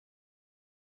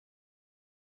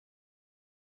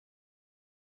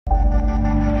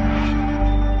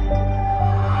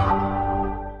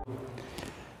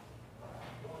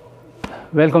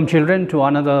Welcome children to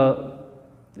another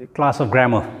class of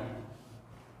grammar.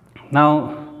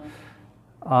 Now,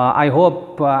 I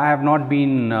hope I have not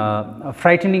been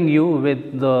frightening you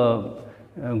with the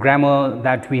grammar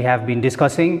that we have been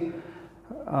discussing.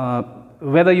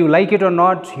 Whether you like it or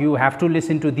not, you have to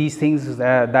listen to these things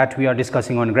that we are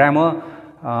discussing on grammar.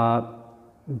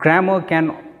 Grammar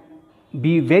can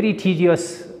be very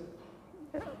tedious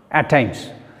at times.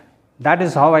 That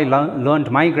is how I learned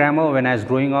my grammar when I was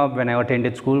growing up, when I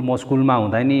attended school. Mo school ma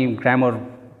hunda ni grammar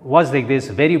was like this,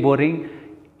 very boring.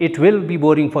 It will be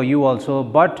boring for you also,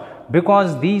 but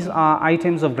because these are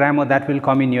items of grammar that will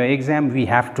come in your exam, we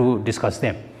have to discuss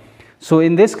them. So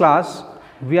in this class,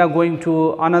 we are going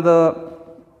to another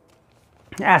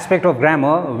aspect of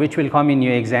grammar which will come in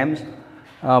your exams.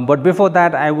 But before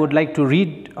that, I would like to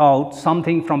read out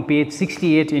something from page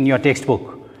 68 in your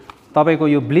textbook. तपाईको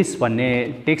यो bliss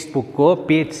भन्ने text book को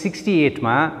page 68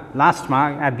 मा last मा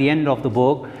at the end of the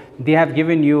book they have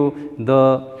given you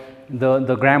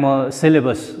the grammar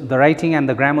syllabus. The writing and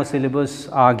the grammar syllabus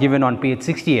are given on page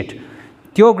 68.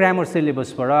 त्यो grammar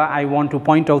syllabus पर I want to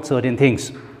point out certain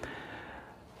things.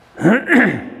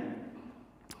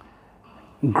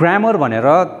 Grammar भनेर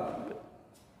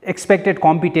expected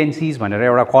competencies भनेर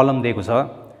एउटा कलम दिएको छ.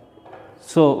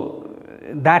 So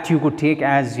that you could take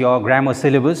as your grammar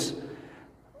syllabus.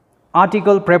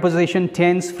 Article, preposition,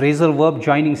 tense, phrasal verb,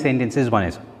 joining sentences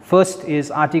भनेछ. First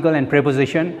is article and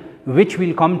preposition, which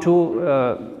we'll come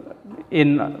to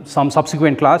in some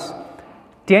subsequent class.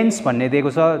 Tense भन्ने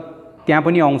दिएको छ, त्यहाँ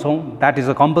पनि आउँछौं. That is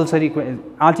a compulsory.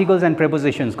 Articles and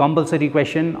prepositions compulsory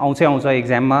question आउँछै आउँछ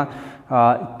exam मा.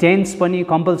 Tense पनि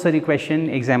compulsory question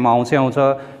exam मा आउँछै आउँछ.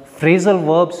 Phrasal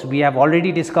verbs we have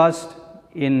already discussed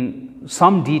in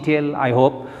some detail, I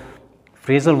hope.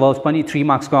 Phrasal verbs पनि 3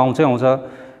 marks को आउँछै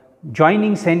आउँछ.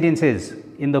 Joining sentences,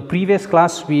 in the previous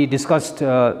class we discussed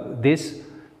this.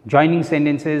 Joining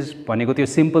sentences भनेको त्यो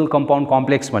simple, compound,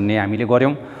 complex भन्ने हामीले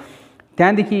गर्यौं.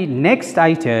 त्यहाँदेखि next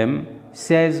item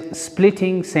says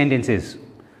splitting sentences.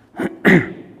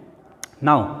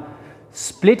 Now,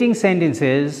 splitting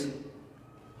sentences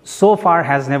so far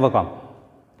has never come,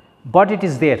 but it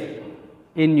is there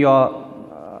in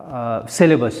your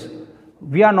syllabus.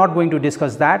 We are not going to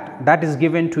discuss that. That is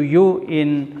given to you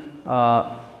in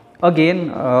again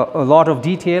a lot of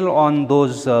detail on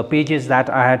those pages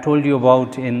that I had told you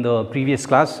about in the previous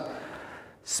class.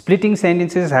 Splitting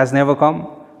sentences has never come.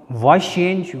 Voice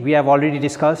change we have already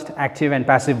discussed, active and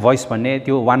passive voice भन्ने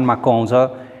त्यो 1 mark को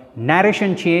आउँछ.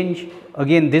 Narration change,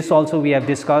 again this also we have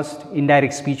discussed.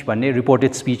 Indirect speech भन्ने,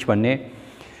 reported speech भन्ने.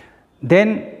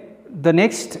 Then the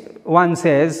next one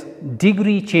says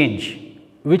degree change,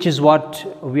 which is what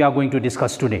we are going to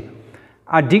discuss today.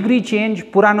 A degree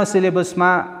change पुरानो syllabus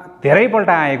मा धेरैपल्ट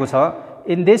आएको छ.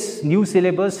 In this new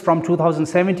syllabus from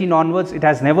 2017 onwards, it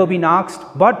has never been asked,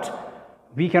 but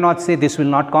we cannot say this will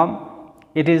not come.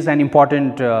 It is an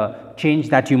important change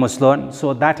that you must learn.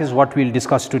 So that is what we will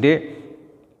discuss today.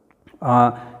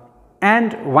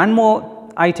 And one more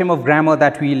item of grammar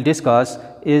that we will discuss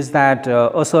is that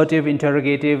assertive,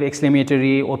 interrogative,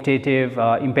 exclamatory, optative,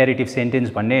 imperative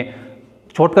sentence भन्ने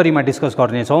छोटकरीमा discuss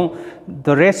गर्ने छौं.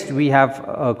 The rest we have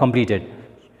completed.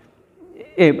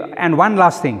 And one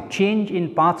last thing, change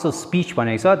in parts of speech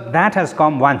भनेको छ, that has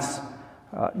come once.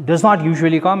 Does not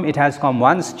usually come, it has come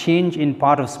once. Change in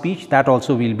part of speech, that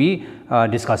also we will be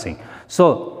discussing.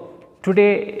 So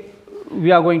today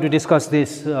we are going to discuss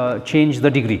this change the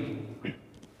degree.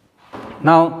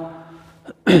 Now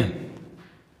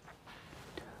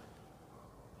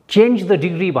change the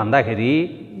degree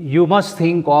भन्दाखेरि you must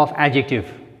think of adjective.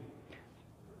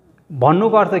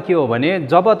 भन्नुको अर्थ के हो भने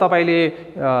जब तपाईले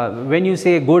when you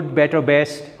say good, better,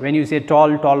 best, when you say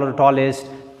tall, taller, tallest,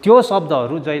 त्यो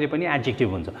शब्दहरु जहिले पनि adjective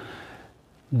हुन्छ.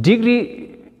 डिग्री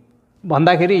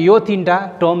भन्दाखेरि यो तीनटा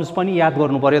टर्म्स पनि याद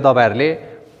गर्नु पर्यो तपाईहरुले.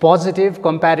 पोजिटिभ,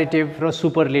 कम्प्यारेटिभ र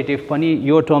सुपरलेटिभ पनि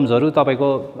यो टर्म्सहरु तपाईको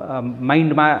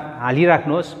माइन्डमा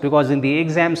हालिराख्नुहोस्. Because in the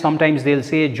exam sometimes they'll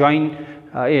say join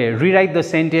rewrite the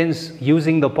sentence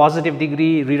using the positive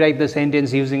degree, rewrite the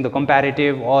sentence using the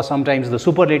comparative, or sometimes the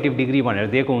superlative degree भनेर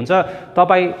दिएको हुन्छ.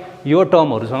 तपाई यो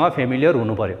टर्महरुसँग फेमिलियर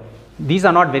हुनु पर्यो. These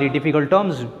are not very difficult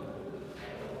terms.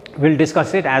 We'll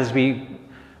discuss it as we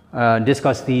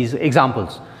discuss these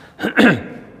examples.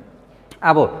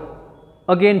 अब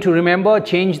again to remember,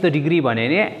 change the degree भने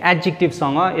नि adjective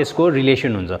सँग यसको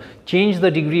relation हुन्छ. Change the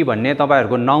degree भन्ने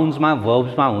तपाईहरुको nouns मा,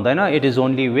 verbs मा हुँदैन. It is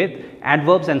only with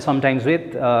adverbs and sometimes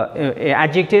with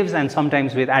adjectives and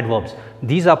sometimes with adverbs.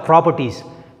 These are properties.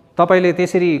 तपाईले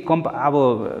त्यसरी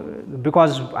अब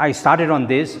because I started on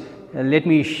this, let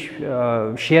me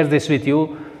share this with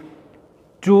you.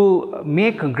 to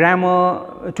make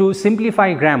grammar, to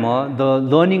simplify grammar, the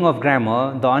learning of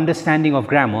grammar, the understanding of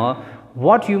grammar,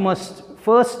 what you must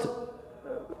first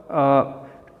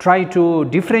try to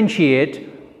differentiate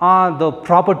are the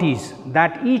properties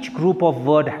that each group of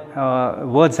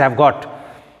words have got.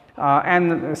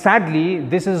 And sadly,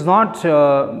 this is not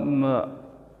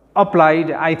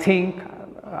applied, I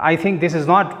think this is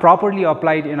not properly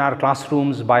applied in our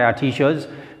classrooms by our teachers.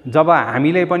 जब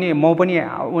हामीले पनि म पनि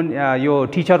यो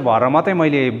Stitcher भएर मात्रै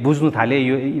मैले बुझ्नु थाले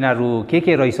यो यिनीहरू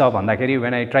के रहेछ भन्दाखेरि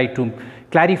when I try to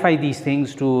clarify these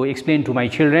things to explain to my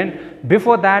children,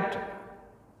 before that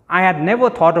I had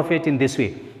never thought of it in this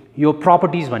way. Yo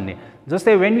properties भन्ने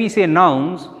जस्तै when we say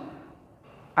nouns,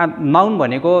 noun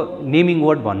भनेको नेमिङ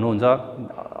वर्ड भन्नुहुन्छ,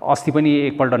 अस्ति पनि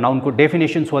एकपल्ट नाउनको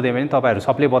definition सोधे भने तपाईहरु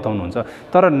सबले बताउनुहुन्छ,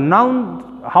 तर noun,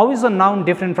 how is a noun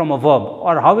different from a verb,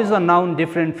 or how is a noun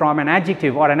different from an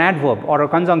adjective or an adverb or a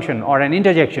conjunction or an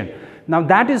interjection? Now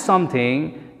that is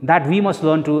something that we must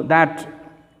learn to, that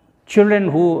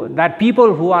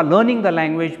people who are learning the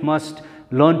language must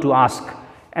learn to ask.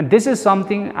 And this is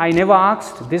something I never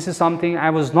asked, this is something I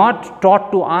was not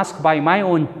taught to ask by my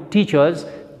own teachers.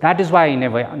 That is why I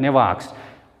never asked.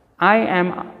 I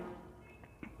am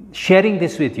sharing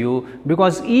this with you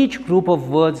because each group of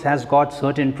words has got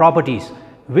certain properties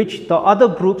which the other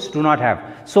groups do not have.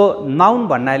 So noun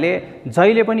भन्नाले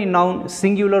जहिले पनि noun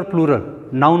singular plural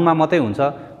noun मा मात्रै हुन्छ,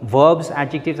 verbs,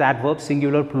 adjectives, adverbs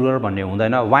singular plural भन्ने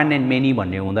हुँदैन, one and many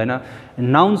भन्ने हुँदैन,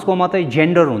 nouns को मात्रै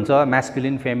gender हुन्छ,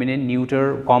 masculine, feminine,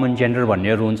 neuter, common gender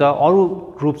भन्नेहरु हुन्छ, अरु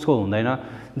ग्रुप्स को हुँदैन.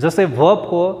 जस्तै verb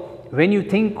को when you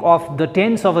think of the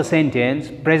tense of a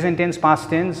sentence, present tense, past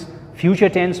tense, future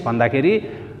tense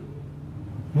भन्दाखेरि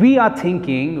we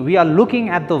are looking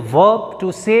at the verb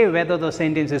to say whether the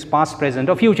sentence is past, present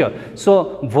or future.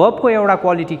 So verb को एउटा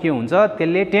quality के हुन्छ,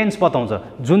 त्यसले tense बताउँछ,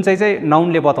 जुन चाहिँ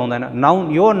noun ले बताउँदैन.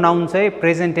 Noun, यो noun चाहिँ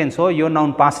present tense हो, यो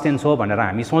नाउन पास्ट टेन्स हो भनेर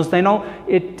हामी सोच्दैनौं.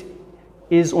 It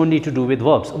is only to do with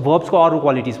verbs. verbs को अरु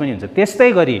क्वालिटीज पनि हुन्छ.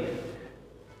 त्यस्तै गरी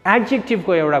adjective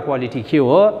को एउटा क्वालिटी के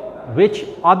हो, which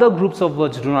other groups of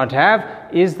words do not have,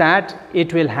 is that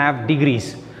it will have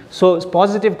degrees. So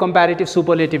positive, comparative,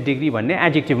 superlative degree भन्ने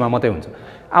adjective मा मात्रै हुन्छ.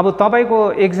 अब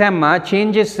तपाईको एक्जाम मा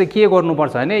चेन्जेस चाहिँ के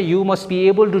गर्नुपर्छ भने you must be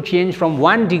able to change from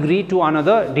one degree to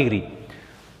another degree.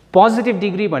 Positive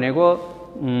degree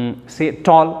भनेको say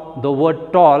tall, the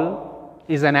word tall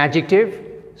is an adjective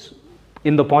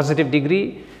in the positive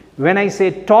degree. When I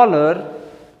say taller,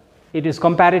 it is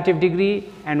comparative degree,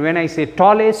 and when I say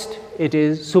tallest, it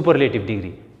is superlative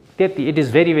degree. It is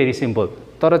very, very simple.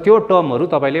 तर त्यो टर्महरु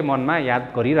तपाईले मनमा याद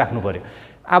गरिराख्नु पर्यो.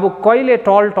 अब कहिले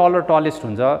टल, टलर, टलेस्ट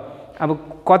हुन्छ, अब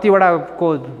कतिवटा को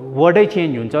वर्डै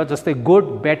चेन्ज हुन्छ, जस्तै गुड,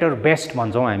 बेटर, बेस्ट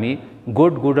भन्छौं हामी,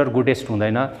 गुड, गुडर, गुडेस्ट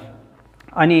हुँदैन.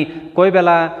 अनि कोही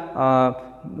बेला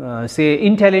से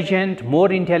इन्टेलिजेन्ट,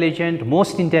 मोर इन्टेलिजेन्ट,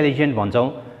 मोस्ट इन्टेलिजेन्ट भन्छौं,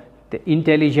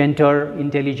 इन्टेलिजेन्टर,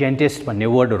 इन्टेलिजेन्टेस्ट भन्ने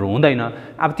वर्डहरु हुँदैन.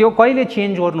 अब त्यो कहिले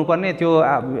चेन्ज गर्नुपर्ने, त्यो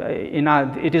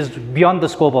it is beyond the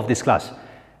scope of this class.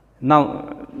 Now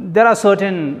there are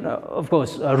certain of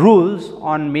course rules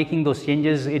on making those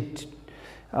changes,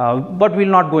 but we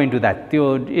will not go into that.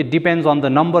 It depends on the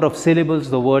number of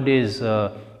syllables the word is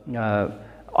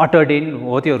uttered in.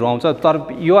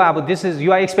 You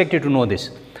are expected to know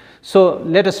this. So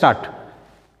let us start.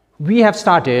 We have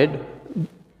started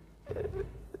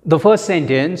the first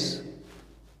sentence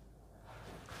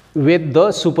with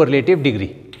the superlative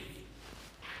degree.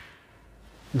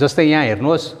 जस्तै यहाँ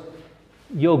हेर्नुहोस्,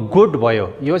 यो good भयो,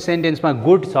 यो सेन्टेन्समा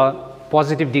good छ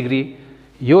positive degree,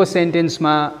 यो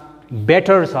सेन्टेन्समा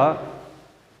better छ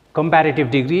कम्प्यारेटिभ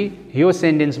degree, यो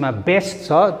सेन्टेन्समा best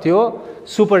छ त्यो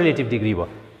superlative degree भयो.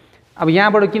 अब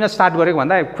यहाँबाट किन स्टार्ट गरेको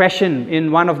भन्दा question in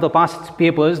one of the past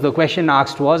papers the question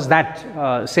asked was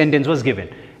that sentence was given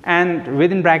end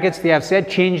with in ब्र्याकेट्स they have said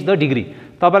change the degree.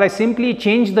 तपाईलाई सिम्पली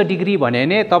चेन्ज द डिग्री भने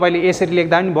ने तपाईले यसरी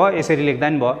लेख्दा पनि भयो, यसरी लेख्दा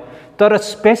पनि भयो, तर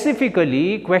specifically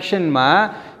क्वेसनमा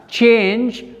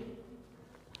change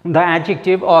the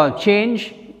adjective or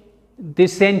change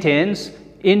this sentence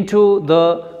into the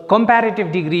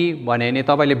comparative degree भने नि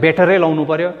तपाईले बेटरै लाउनु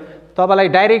पर्यो. तपाईलाई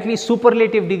डाइरेक्टली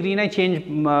सुपरलेटिभ डिग्री नै चेन्ज,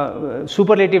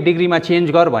 सुपरलेटिभ डिग्रीमा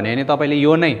चेन्ज गर भने नि तपाईले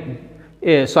यो नै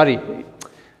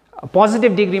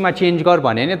पोजिटिभ डिग्रीमा चेन्ज गर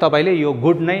भने नि तपाईले यो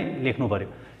गुड नै लेख्नु पर्यो.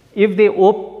 if they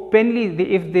openly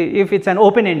if it's an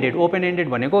open-ended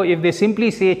भनेको if they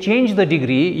simply say change the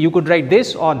degree, you could write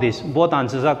this or this, both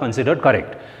answers are considered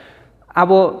correct. अब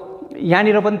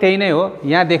यहाँनिर पनि त्यही नै हो,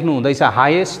 यहाँ देख्नु हुँदैछ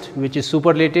हाईएस्ट which is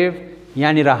superlative,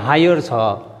 यहाँनिर हायर छ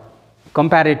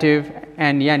comparative,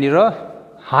 and यहाँनिर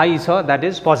हाई छ that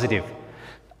is positive.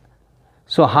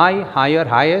 So high, higher,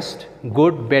 highest,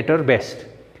 good, better, best.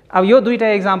 अब यो दुईटा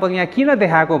एक्जाम्पल यहाँ किन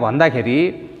देखाएको भन्दाखेरि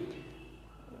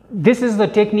this is the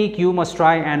technique you must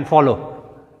try and follow.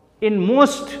 In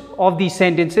most of these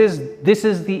sentences, this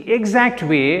is the exact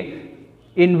way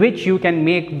in which you can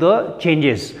make the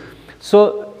changes.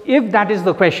 So if that is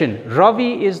the question,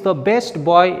 Ravi is the best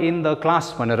boy in the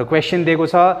class भनेर question दिएको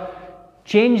छ,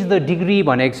 change the degree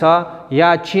भनेको छ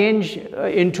या change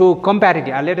into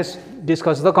comparative. Let us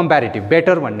discuss the comparative.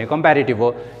 Better भन्ने comparative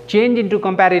हो. Change into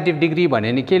comparative degree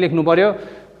भने नि के लेख्नु पर्यो?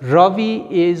 Ravi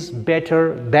is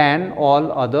better than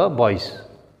all other boys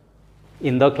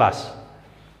in the class.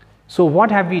 So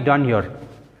what have we done here?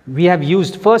 We have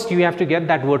used, first you have to get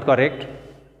that word correct.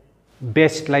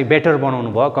 Best like better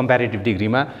बनाउनु भयो comparative degree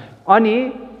मा.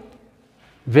 अनि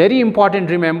very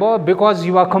important, remember, because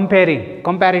you are comparing.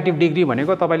 Comparative degree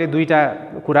भनेको तपाईले दुईटा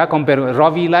कुरा compare,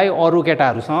 रविलाई अरु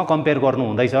केटाहरुसँग compare गर्नु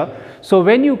हुँदैछ. So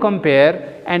when you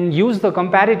compare and use the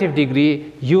comparative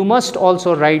degree, you must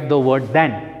also write the word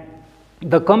than.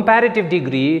 The comparative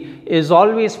degree is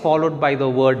always followed by the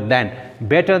word than.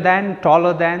 Better than,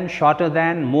 taller than, shorter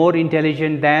than, more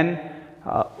intelligent than.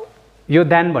 Yo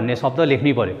than भन्ने शब्द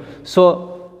लेख्नै पर्यो. So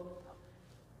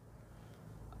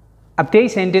अब त्यही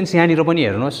sentence यहाँनिर पनि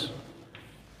हेर्नुहोस्.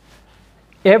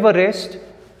 Everest,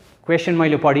 question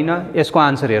मैले पढिनँ, यसको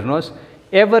आन्सर हेर्नुहोस्.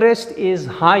 Everest is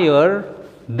higher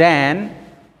than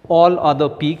all other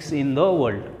peaks in the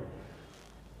world.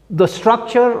 The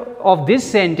structure of this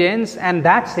sentence and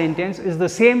that sentence is the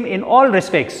same in all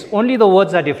respects, only the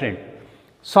words are different.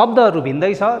 शब्दहरू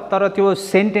भिन्दै छ तर त्यो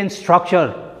sentence structure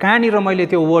कहाँनिर मैले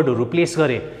त्यो वर्डहरू place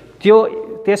गरेँ त्यो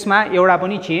त्यसमा एउटा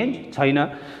पनि चेन्ज छैन.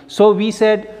 So we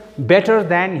said better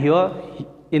than,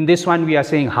 here in this one we are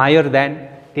saying higher than,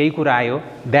 त्यही कुरा आयो,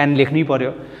 देन लेख्नै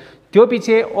पर्यो. त्यो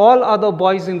पछि all other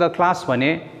boys in the class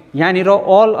भने यहाँनिर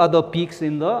all other pics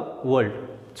in the world.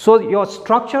 So your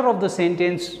structure of the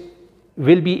sentence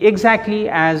will be exactly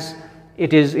as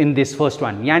it is in this first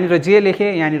one. यहाँनिर जे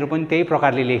लेखे यहाँनिर पनि त्यही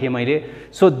प्रकारले लेखे मैले.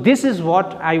 So this is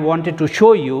what I wanted to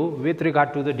show you with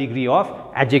regard to the degree of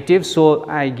adjective. So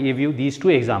I gave you these two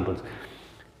examples.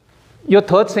 Yo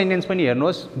third sentence पनि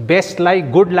हेर्नुहोस्. बेस्टलाई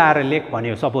गुड लाएर लेख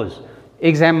भन्यो सपोज,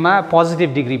 एक्जाममा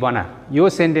पोजिटिभ डिग्री बना. यो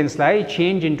सेन्टेन्सलाई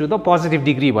change into the positive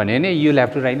degree भन्यो भने you will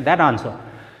have to right that answer.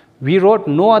 We wrote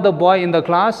no other boy in the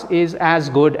class is as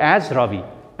good as Ravi.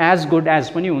 As good as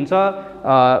पनि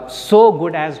हुन्छ, so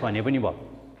good as भने पनि भयो.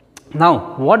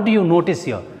 Now what do you notice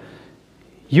here?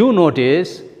 You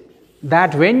notice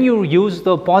that when you use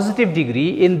the positive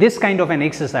degree in this kind of an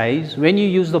exercise, when you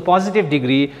use the positive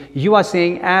degree, you are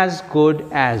saying as good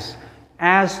as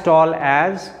tall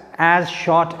as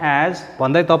short as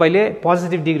भन्दै तपाईले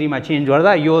positive डिग्रीमा change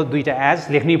गर्दा यो दुईटा as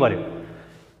लेख्नै पर्यो.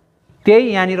 त्यही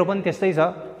यहाँनिर पनि त्यस्तै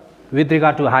छ. With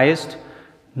regard to highest,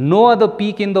 no other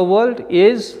peak in the world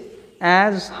is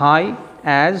as high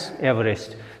as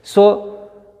Everest. So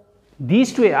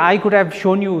these two, I could have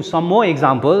shown you some more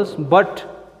examples, but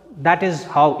that is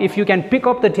how, if you can pick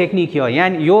up the technique here,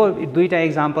 and यो दुईटा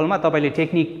एक्जाम्पलमा तपाईले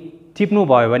technique टिप्नु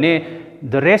भयो भने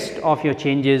the rest of your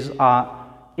changes are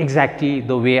exactly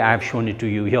the way I have shown it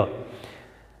to you here.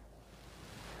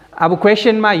 अब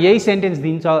क्वेसनमा यही sentence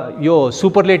दिन्छ, यो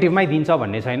सुपरलेटिभमै दिन्छ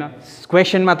भन्ने छैन.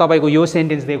 क्वेसनमा तपाईको यो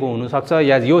सेन्टेन्स दिएको हुनसक्छ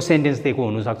या यो सेन्टेन्स दिएको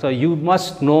हुनसक्छ. यु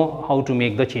must know how to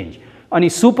make the change. अनि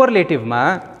सुपरलेटिभमा,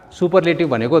 सुपरलेटिभ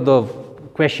भनेको the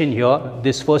question here,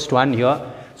 this first one here,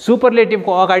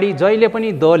 सुपरलेटिभको अगाडि जहिले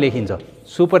पनि द लेखिन्छ.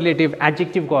 सुपरलेटिभ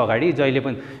एडजेक्टिभको अगाडि जहिले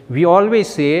पनि, वी अलवेज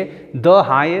से the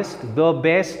highest, the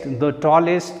best, the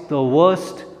tallest, the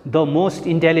worst, the most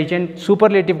intelligent.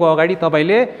 सुपरलेटिभको अगाडि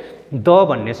तपाईले द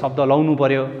भन्ने शब्द लाउनु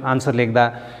पर्यो आन्सर लेख्दा.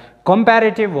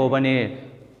 कम्प्यारेटिभ हो भने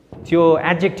त्यो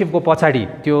एडजेक्टिभको पछाडि,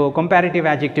 त्यो कम्प्यारेटिभ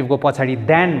एडजेक्टिभको पछाडि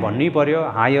देन भन्नै पर्यो,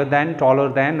 higher than, taller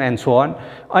then and so अन.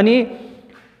 अनि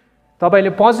तपाईले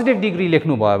पोजिटिभ डिग्री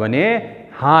लेख्नु भयो भने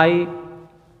हाई,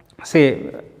 से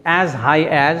as high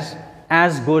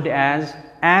as good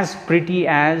as pretty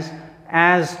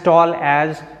as टल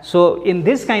as. So in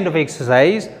this kind of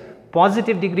exercise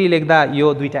positive degree लेख्दा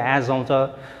यो दुईटा एज आउँछ.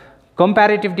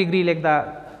 कम्प्यारेटिभ डिग्री लेख्दा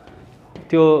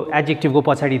त्यो एडजेक्टिभको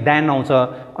पछाडि देन आउँछ.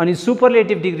 अनि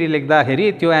सुपरलेटिभ डिग्री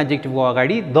लेख्दाखेरि त्यो एडजेक्टिभको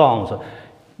अगाडि द आउँछ.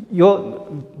 यो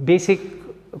बेसिक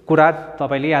कुरा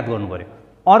तपाईले याद गर्नु पर्यो.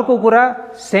 अर्को कुरा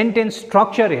सेन्टेन्स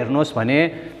स्ट्रक्चर हेर्नुहोस् भने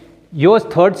यो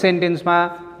थर्ड सेन्टेन्समा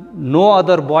नो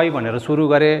अदर बोय भनेर सुरु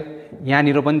गरे,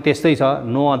 यहाँनिर पनि त्यस्तै छ,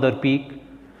 नो अदर पिक.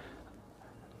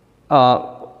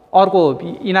 अर्को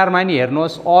इनारमा नि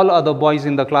हेर्नुहोस्, all other boys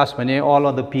in the class भने, अल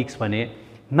अदर पिक्स भने.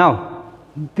 Now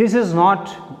this is not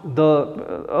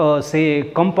the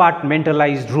say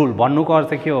compartmentalized rule. भन्नुको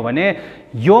अर्थ के हो भने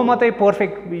यो मात्रै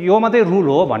पर्फेक्ट, यो मात्रै रुल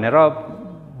हो भनेर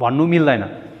भन्नु मिल्दैन.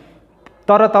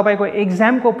 तर तपाईको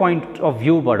एक्जामको पोइन्ट अफ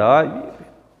भ्यूबाट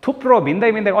थुप्रो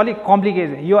भिन्दै भिन्दै अलिक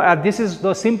complicated yo this is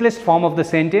the simplest form of the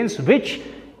sentence which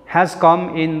has come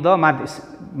in the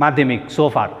माध्यमिक सो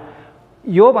फार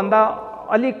यो भन्दा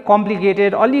अलिक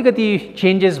कम्प्लिकेटेड अलिकति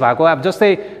चेन्जेस भएको अब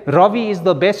जस्तै Ravi is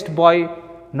the best boy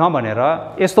नभनेर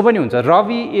यस्तो पनि हुन्छ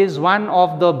Ravi is one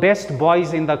of the best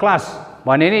boys in the class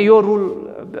भने नि यो रुल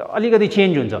अलिकति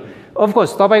चेन्ज हुन्छ अफ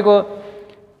कोर्स तपाईको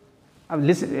अब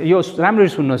यो राम्ररी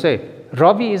सुन्नुहोस् है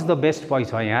Ravi is the best boy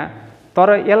छ यहाँ तर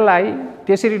यसलाई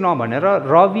त्यसरी नभनेर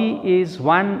Ravi is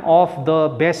one of the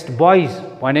best boys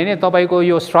भने नि तपाईको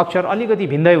यो स्ट्रक्चर अलिकति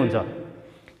भिन्दै हुन्छ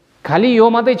खाली यो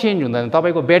मात्रै चेन्ज हुँदैन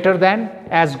तपाईको better than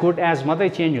as good as मात्रै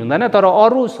चेन्ज हुँदैन तर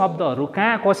अरू शब्दहरू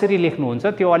कहाँ कसरी लेख्नुहुन्छ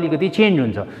त्यो अलिकति चेन्ज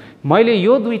हुन्छ मैले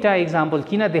यो दुईटा एक्जाम्पल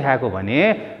किन देखाएको भने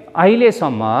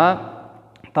अहिलेसम्म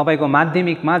तपाईको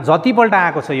माध्यमिकमा जतिपल्ट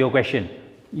आएको छ यो question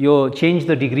yo change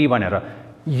the degree भनेर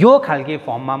यो खालके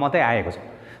फर्ममा मात्रै आएको छ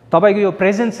तपाईको यो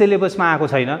प्रेजेन्ट सिलेबसमा आएको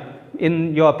छैन इन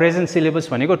यो प्रेजेन्ट सिलेबस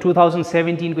भनेको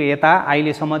 2017 को यता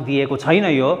अहिलेसम्म दिएको छैन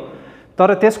यो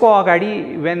तर त्यसको अगाडि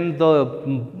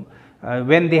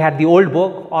when they had the old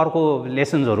book अर्को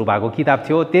लेसन्सहरू भएको किताब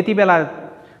थियो त्यति बेला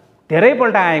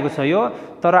धेरैपल्ट आएको छ यो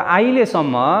तर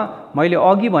अहिलेसम्म मैले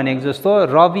अघि भनेको जस्तो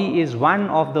Ravi is one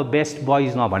of the best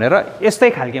boys नभनेर यस्तै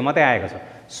खालके मात्रै आएको छ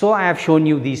सो I have shown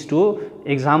you this to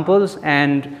examples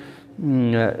end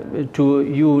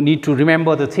you need to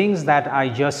remember the things that I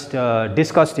just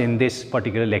discussed in this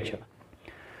particular lecture.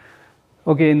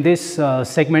 Okay, in this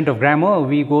segment of grammar,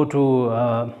 we go to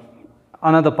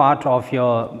another part of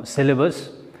your syllabus.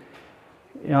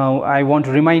 Now, I want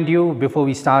to remind you before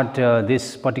we start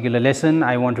this particular lesson,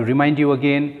 I want to remind you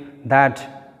again that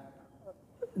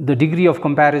the degree of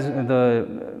comparison,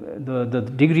 the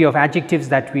degree of adjectives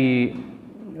that we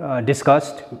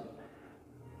discussed,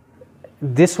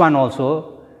 this one also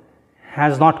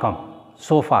has not come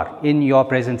so far in your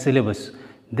present syllabus.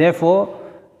 Therefore,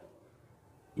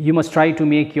 you must try to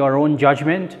make your own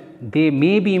judgment. They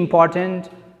may be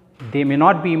important, they may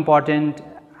not be important.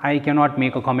 I cannot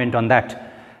make a comment on that.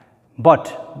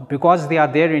 But because they are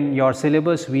there in your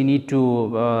syllabus, we need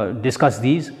to discuss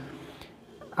these.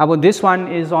 This one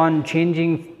is on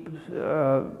changing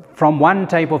from one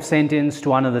type of sentence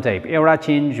to another type. एउटा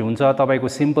change हुन्छ तपाईको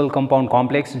simple compound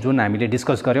complex जुन हामीले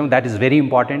discuss गर्यौं, that is very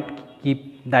important.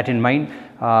 Keep that in mind.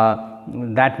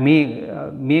 That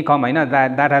may come,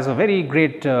 that has a very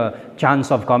great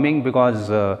chance of coming because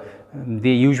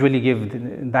they usually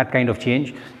give that kind of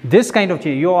change. This kind of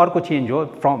change, यो अर्को change हो.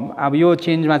 From अब यो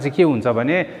change मा चाहिँ के हुन्छ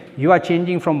भने you are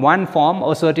changing from one form,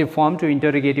 assertive form, to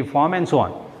interrogative form and so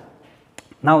on.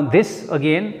 Now this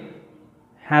again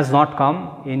has not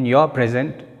come in your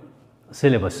present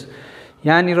syllabus.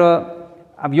 यहाँनिर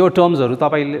अब यो टर्म्सहरु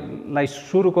तपाईलाई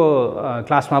सुरुको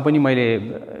क्लासमा पनि मैले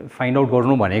फाइन्ड आउट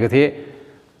गर्नु भनेको थिए.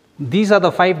 These are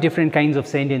the 5 different kinds of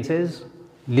sentences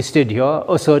listed here: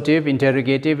 assertive,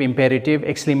 interrogative, imperative,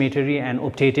 exclamatory and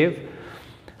optative.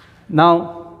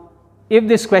 Now, if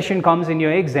this question comes in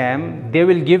your exam, they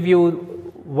will give you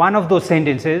one of those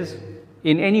sentences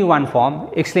in any one form.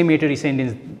 Exclamatory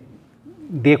sentence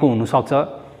दिएको हुन सक्छ.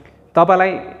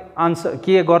 तपाईलाई answer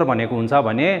के गर भनेको हुन्छ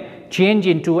भने change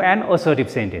into an assertive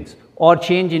sentence or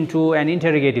change into an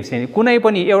interrogative sentence. कुनै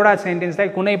पनि एउटा सेन्टेन्सलाई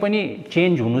कुनै पनि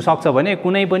चेन्ज हुन सक्छ भने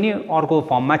कुनै पनि अर्को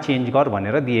फर्ममा चेन्ज गर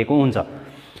भनेर दिएको हुन्छ.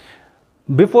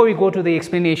 Before we go to the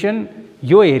explanation,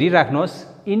 yo हेरिराख्नुहोस्.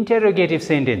 Interrogative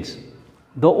sentence,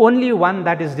 the only one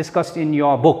that is discussed in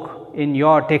your book, in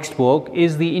your textbook,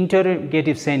 is the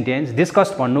interrogative sentence.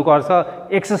 Discussed भन्नुको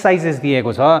अर्थ exercises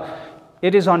दिएको छ.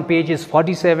 It is on pages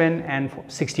 47 and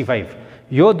 65.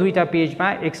 यो दुईटा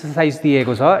पेजमा exercise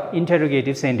दिएको छ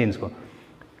interrogative sentence को.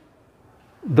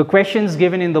 The questions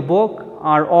given in the book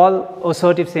are all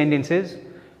assertive sentences.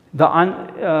 The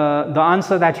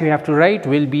answer that you have to write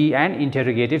will be an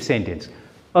interrogative sentence.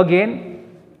 Again,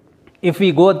 if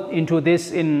we go into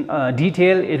this in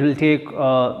detail, it will take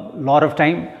a lot of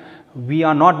time. We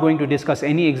are not going to discuss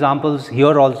any examples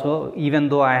here also, even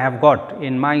though I have got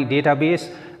in my database,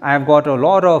 I have got a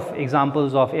lot of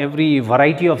examples of every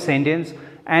variety of sentence,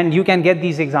 and you can get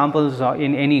these examples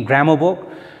in any grammar book.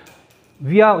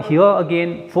 We are here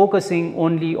again focusing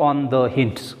only on the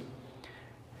hints.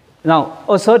 Now,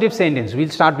 assertive sentence, we'll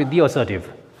start with the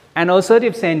assertive. An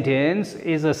assertive sentence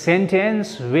is a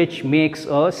sentence which makes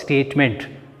a statement.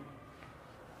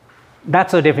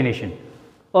 That's a definition.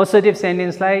 Assertive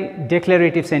sentence like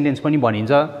declarative sentence पनि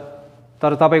भनिन्छ.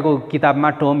 तर तपाईको किताबमा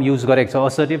term use गरेको छ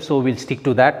assertive, so we'll stick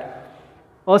to that.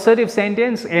 Assertive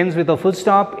sentence ends with a full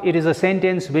stop. It is a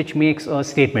sentence which makes a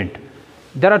statement.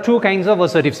 There are two kinds of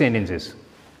assertive sentences.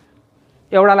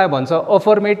 एउटालाई भन्छ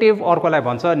affirmative, अर्कोलाई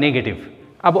भन्छ negative.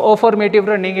 अब affirmative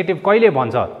र negative कहिले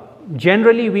भन्छ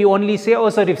generally we only से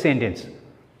असर्टिभ sentence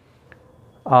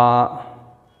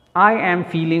I am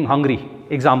feeling hungry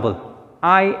example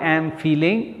I am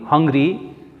feeling hungry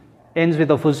ends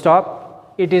with a full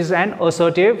stop it is an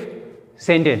assertive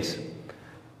sentence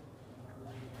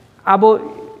अब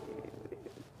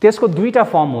त्यसको दुईटा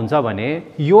फर्म हुन्छ भने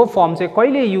यो फर्म चाहिँ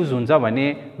कहिले युज हुन्छ भने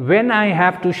when I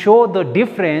have to show the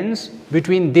difference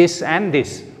between this and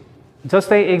this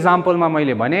जस्तै एक्जाम्पलमा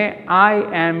मैले भने I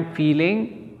am feeling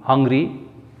hungry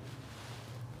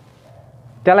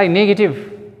त्यसलाई नेगेटिभ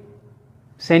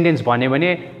सेन्टेन्स भन्यो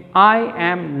भने I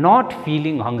am not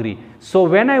feeling hungry. So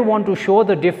when I want to show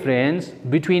the difference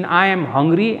between I am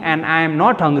hungry and I am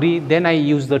not hungry, then I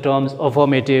use the terms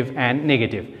affirmative and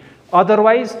negative.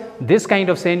 Otherwise, this kind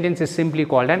of sentence is simply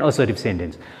called an assertive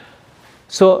sentence.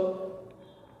 So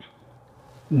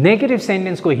negative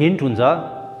sentence को hint हुन्छ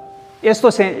यस्तो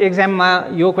एक्जाममा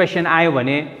यो question आयो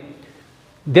भने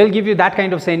they'll give you that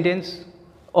kind of sentence,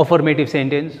 affirmative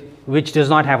sentence, which does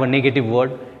not have a negative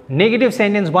word. Negative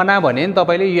sentence बना भने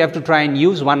तपाईले you have to try and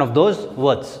use one of those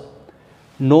words.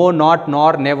 No, not,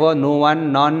 nor, never, no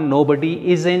one, none,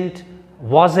 nobody, isn't,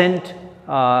 wasn't,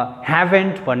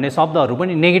 haven't भन्ने शब्दहरु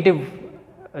पनि negative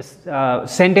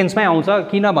सेन्टेन्समै आउँछ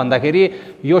किन भन्दाखेरि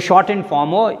यो short end firm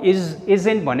हो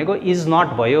isn't भनेको is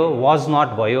not भयो was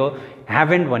not भयो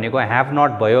haven't भनेको have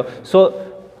not भयो so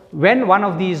when one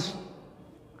of these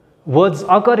words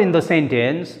occur in the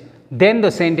sentence then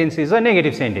the sentence is a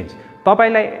negative sentence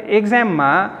तपाईलाई एक्जाममा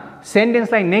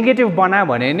सेन्टेन्सलाई नेगेटिभ बना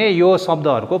भने नै यो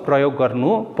शब्दहरुको प्रयोग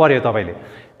गर्नु पर्यो तपाईले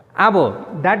अब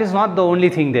that is not the only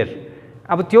thing there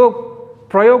अब त्यो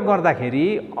प्रयोग गर्दाखेरि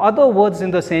other words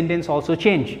in the sentence also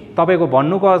change तपाईको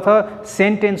भन्नुको अर्थ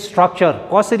सेन्टेन्स स्ट्रक्चर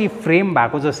कसरी फ्रेम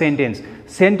भएको छ सेन्टेन्स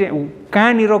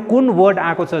कहाँनिर कुन वर्ड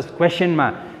आएको छ क्वेशनमा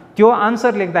त्यो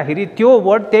आन्सर लेख्दाखेरि त्यो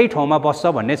वर्ड त्यही ठाउँमा बस्छ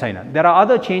भन्ने छैन there are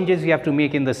other changes you have to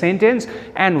make in the sentence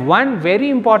and one very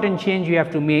important change you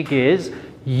have to make is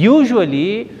usually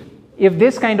if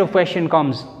this kind of question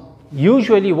comes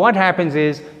usually what happens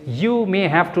is you may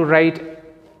have to write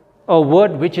a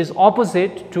word which is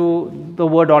opposite to the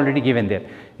word already given there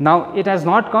now it has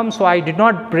not come so I did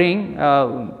not bring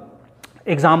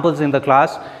examples in the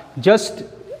class just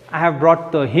I have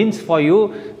brought the hints for you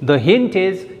the hint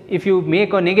is if you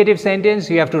make a negative sentence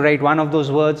you have to write one of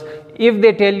those words if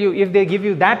they give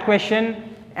you that question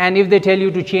and if they tell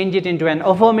you to change it into an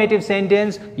affirmative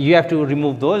sentence you have to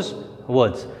remove those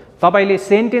words तपाईले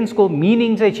sentence को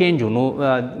meaning चाहिँ change हुनु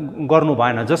गर्नु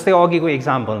भएन जस्तै अघिको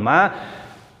एक्जाम्पलमा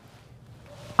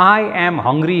I am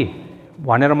hungry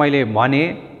भनेर मैले भने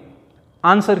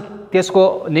आन्सर त्यसको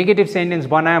नेगेटिभ सेन्टेन्स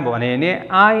बनायो भने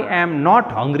I am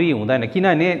not hungry हुँदैन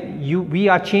किनभने we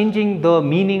are changing the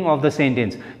meaning of the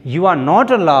sentence you are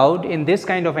not allowed in this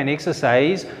kind of an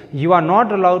exercise you are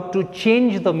not allowed to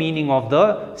change the meaning of the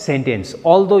sentence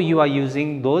although you are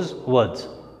using those words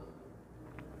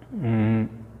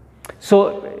so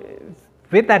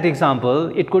with that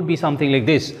example it could be something like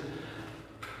this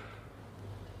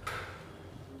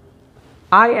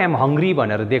I am hungry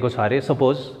भनेर दिएको छ अरे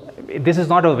suppose this is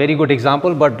not a very good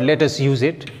example but let us use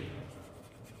it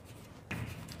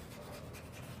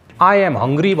I am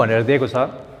hungry भनेर दिएको छ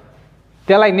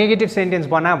त्यसलाई negative sentence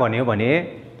बना भन्यो भने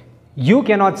you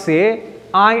cannot say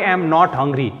I am not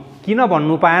hungry किन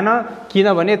भन्नु पाएन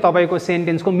किनभने तपाईको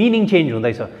सेन्टेन्सको मिनिङ चेन्ज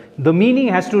हुँदैछ the meaning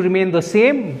has to remain the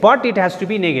same but it has to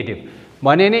be negative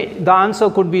भने नि the answer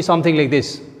could be something like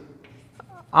this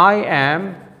I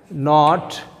am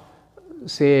not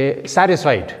say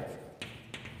satisfied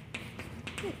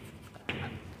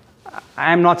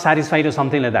I am not satisfied or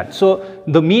something like that so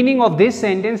the meaning of this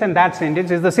sentence and that sentence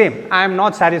is the same I am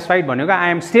not satisfied bhaneko I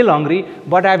am still hungry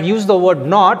but I have used the word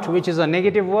not which is a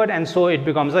negative word and so it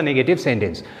becomes a negative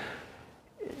sentence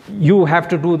you have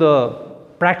to do the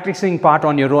practicing part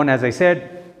on your own as I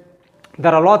said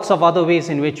there are lots of other ways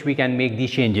in which we can make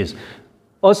these changes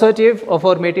assertive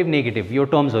affirmative negative yo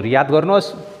terms हरु याद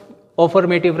गर्नुहोस्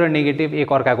affirmative र negative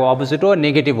एक अर्काको opposite हो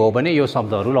negative हो भने यो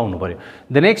शब्दहरु लाउनु पर्यो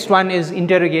द नेक्स्ट वान इज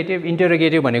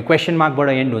इन्टरोगेटिभ भने क्वेशन मार्क बाट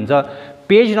एन्ड हुन्छ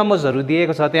पेज नम्बर्सहरु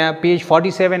दिएको छ त्यहाँ पेज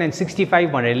 47 एन्ड 65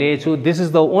 भनेर लेखेछु this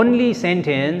is the only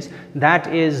sentence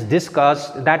that is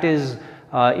discussed that is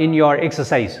in your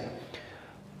exercise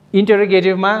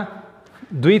इन्टरोगेटिभमा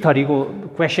दुई थरीको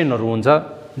क्वेशनहरु हुन्छ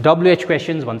WH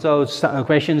questions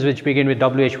questions which begin with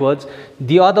WH words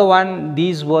the other one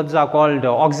these words are called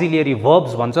auxiliary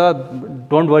verbs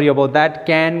don't worry about that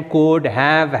can could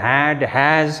have had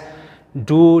has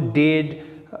do did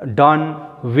done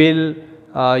will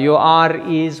yo are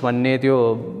is भन्ने त्यो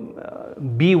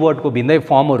be word को भिन्दै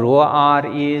फर्महरु हो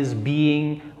are is being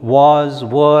was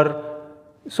were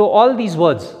So all these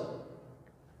words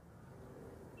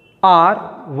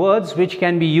are words which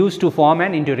can be used to form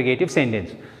an interrogative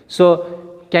sentence.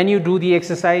 So can you do the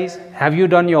exercise? Have you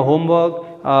done your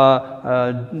homework?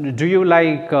 Do you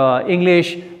like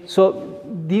English? So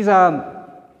these are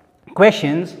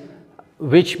questions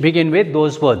which begin with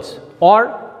those words. Or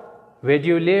where do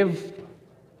you live?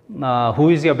 Who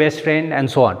is your best friend, and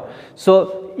so on.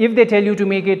 So if they tell you to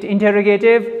make it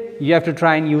interrogative, you have to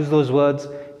try and use those words.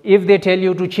 If they tell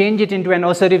you to change it into an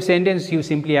assertive sentence, you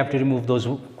simply have to remove those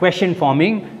question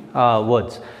forming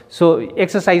words. So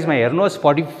exercise ma hernos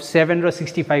 47 र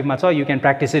 65 मा छ, you can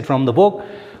practice it from the book.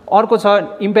 अर्को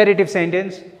छ imperative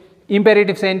sentence.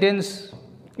 Imperative sentence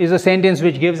is a sentence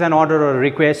which gives an order or a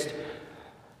request.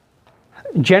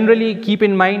 Generally keep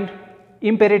in mind,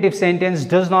 imperative sentence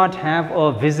does not have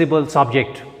a visible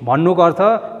subject. भन्नुको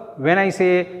अर्थ, when I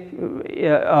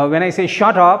say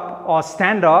shut up or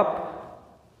stand up,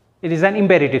 it is an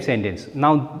imperative sentence.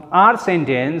 Now our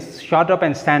sentence shut up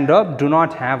and stand up do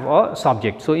not have a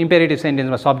subject. So imperative sentence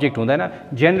ma subject hundaina.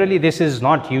 Generally this is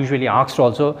not usually asked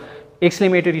also.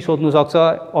 Exclamatory सोध्नु सक्छ,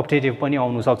 optative पनि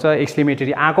आउनु सक्छ.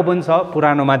 Exclamatory आको पनि छ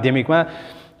पुरानो माध्यमिकमा.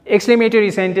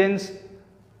 Exclamatory sentence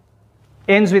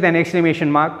ends with an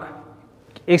exclamation mark.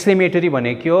 Exclamatory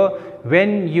भनेको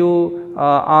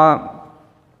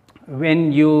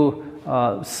when you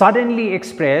suddenly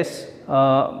express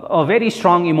a very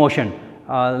strong emotion,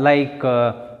 like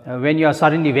when you are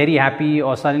suddenly very happy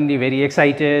or suddenly very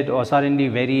excited or suddenly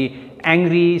very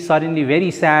angry, suddenly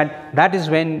very sad, that is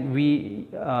when we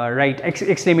write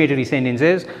exclamatory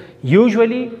sentences.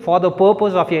 Usually for the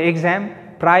purpose of your exam,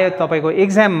 प्राय तपाईको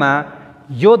exam मा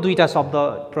यो दुईटा शब्द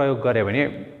प्रयोग गरे भने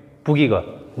पुगिगयो,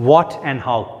 what and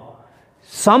how.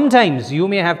 Sometimes you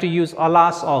may have to use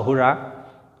alas or hurrah.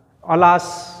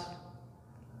 Alas,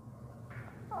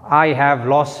 I have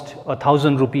lost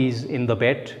 1,000 rupees in the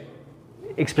bet.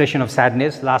 Expression of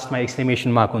sadness, last my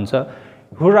exclamation mark huncha.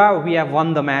 Hurrah, we have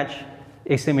won the match.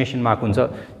 Exclamation mark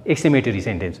huncha. Exclamatory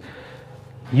sentence.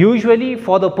 Usually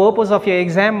for the purpose of your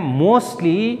exam,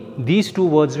 mostly these two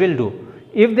words will do.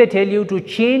 If they tell you to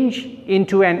change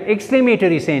into an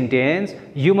exclamatory sentence,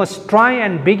 you must try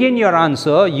and begin your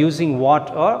answer using what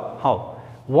or how.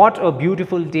 What a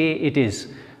beautiful day it is.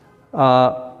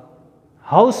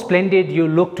 How splendid you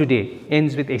look today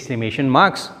ends with exclamation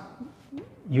marks.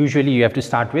 Usually you have to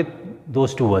start with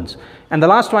those two words. And the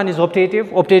last one is optative.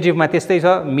 Optative ma त्यस्तै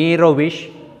छ, मेरो wish.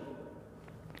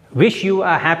 Wish you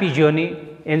a happy journey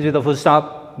ends with a full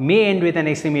stop. May end with an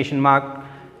exclamation mark.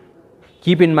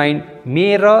 Keep in mind,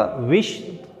 मेरो wish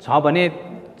छ भने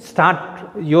start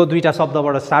यो दुईटा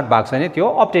शब्दबाट start भएको छ भने त्यो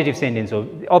optative sentence हो.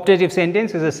 Optative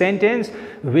sentence is a sentence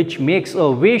which makes a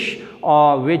wish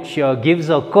or which gives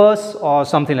a curse or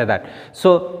something like that.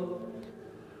 So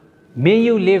may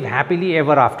you live happily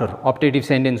ever after, optative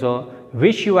sentence हो.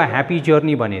 Wish you a happy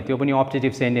journey भने त्यो पनि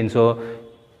optative sentence हो.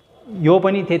 यो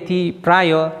पनि त्यति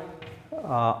प्राय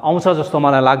आउँछ जस्तो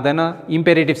मलाई लाग्दैन.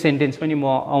 Imperative sentence पनि म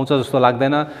आउँछ जस्तो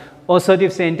लाग्दैन.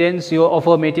 Assertive sentence यो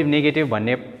affirmative negative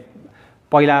भन्ने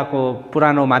पहिलाको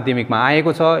पुरानो माध्यमिकमा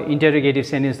आएको छ. Interrogative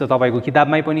sentence त तपाईको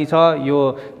किताबमै पनि छ.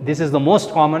 यो this is the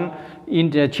most common.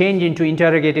 Change into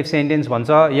interrogative sentence भन्छ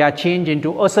या change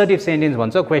into assertive sentence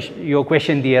भन्छ यो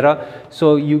question दिएर.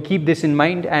 So you keep this in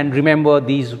mind and remember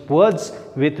these words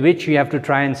with which you have to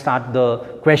try and start the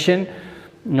question.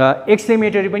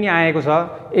 Exclamatory पनि आएको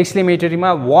छ. Exclamatory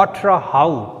मा what raw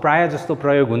how प्राय जस्तो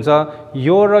प्रयोग हुन्छ.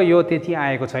 यो र यो त्यति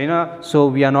आएको छैन. So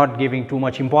we are not giving too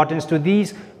much importance to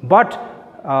these, but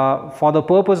for the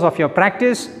purpose of your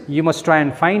practice, you must try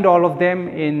and find all of them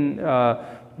in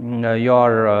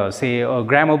your say a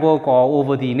grammar book or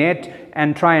over the net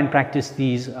and try and practice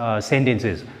these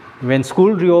sentences. When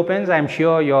school reopens, I am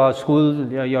sure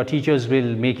your teachers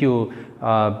will make you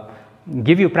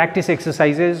give you practice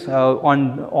exercises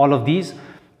on all of these.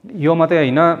 यो मात्रै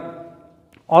हैन,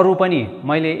 अरु पनि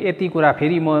मैले यति कुरा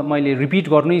फेरि मैले repeat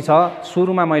गर्नै छ.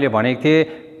 सुरुमा मैले भनेको थिए,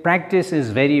 practice is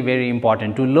very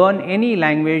important. To learn any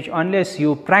language, unless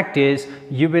you practice,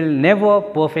 you will never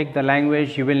perfect the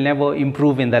language, you will never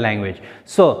improve in the language.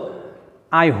 So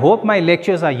I hope my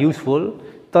lectures are useful.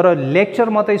 तर lecture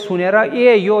मात्रै सुनेर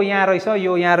यो यहाँ रहेछ,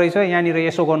 यो यहाँ रहेछ, यहाँनिर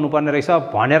यसो गर्नुपर्ने रहेछ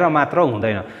भनेर मात्र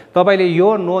हुँदैन. तपाईले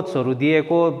यो नोट्सहरु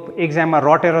दिएको एक्जाममा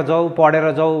रटेर जाऊ,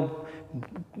 पढेर जाऊ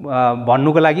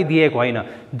भन्नुको लागि दिएको हैन.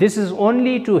 This is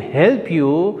only to help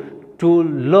you to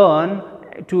learn,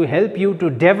 to help you to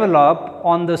develop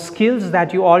on the skills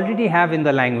that you already have in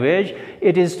the language.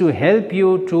 It is to help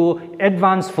you to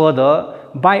advance further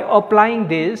by applying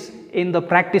this in the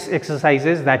practice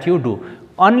exercises that you do.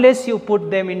 Unless you put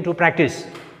them into practice,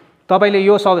 तपाईले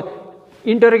यो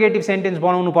इन्टरोगेटिभ sentence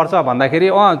बनाउनु पर्छ भन्दाखेरि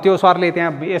त्यो सरले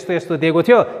त्यहाँ यस्तो यस्तो दिएको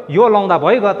थियो यो लाउँदा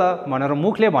भइगयो त भनेर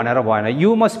मुखले भनेर भएन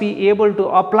यु must be able to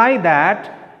apply that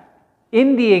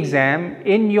in the exam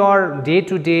in your day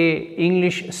to day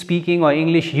English speaking or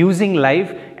English using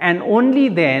life, and only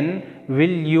then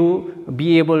will you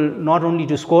be able not only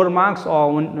to score marks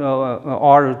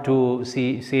or to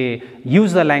say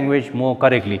use the language more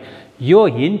correctly. यो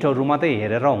हिन्टहरु मात्रै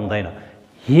हेरेर हुँदैन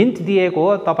hint दिएको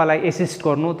हो तपाईलाई assist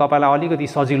गर्नु तपाईलाई अलिकति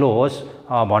सजिलो होस्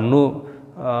भन्नु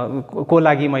को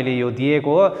लागि मैले यो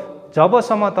दिएको हो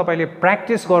जबसम्म तपाईले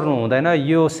प्र्याक्टिस गर्नु हुँदैन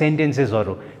यो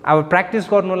सेन्टेन्सेसहरु अब प्र्याक्टिस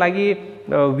गर्नु लागि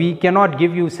we cannot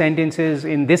give you sentences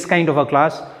in this kind of a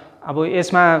class अब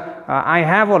यसमा I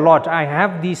have a lot I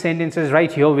have these sentences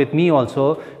right here with me also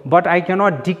but I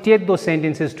cannot dictate those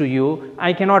sentences to you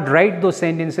I cannot write those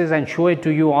sentences and show it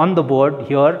to you on the board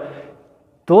here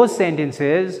those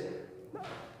sentences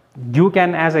you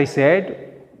can as I said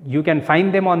you can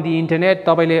find them on the internet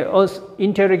तपाईले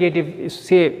interrogative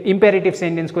say imperative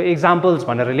sentence को examples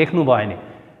भनेर लेख्नु भयो नि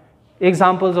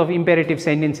examples of imperative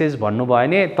sentences भन्नु भयो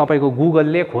भने तपाईको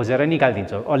गुगलले खोजेर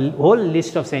निकाल्दिन्छ a whole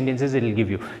list of sentences it will give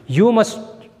you you must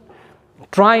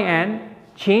try and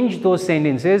change those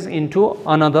sentences into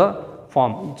another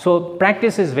form so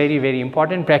practice is very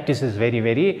important practice is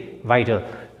very vital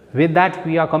with that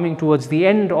we are coming towards the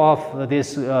end of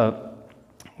this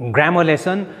grammar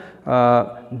lesson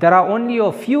there are only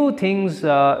a few things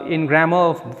in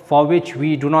grammar for which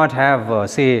we do not have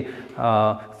say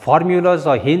formulas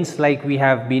or hints like we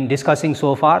have been discussing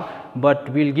so far but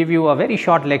we'll give you a very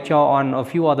short lecture on a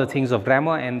few other things of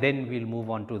grammar and then we'll move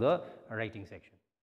on to the writing section.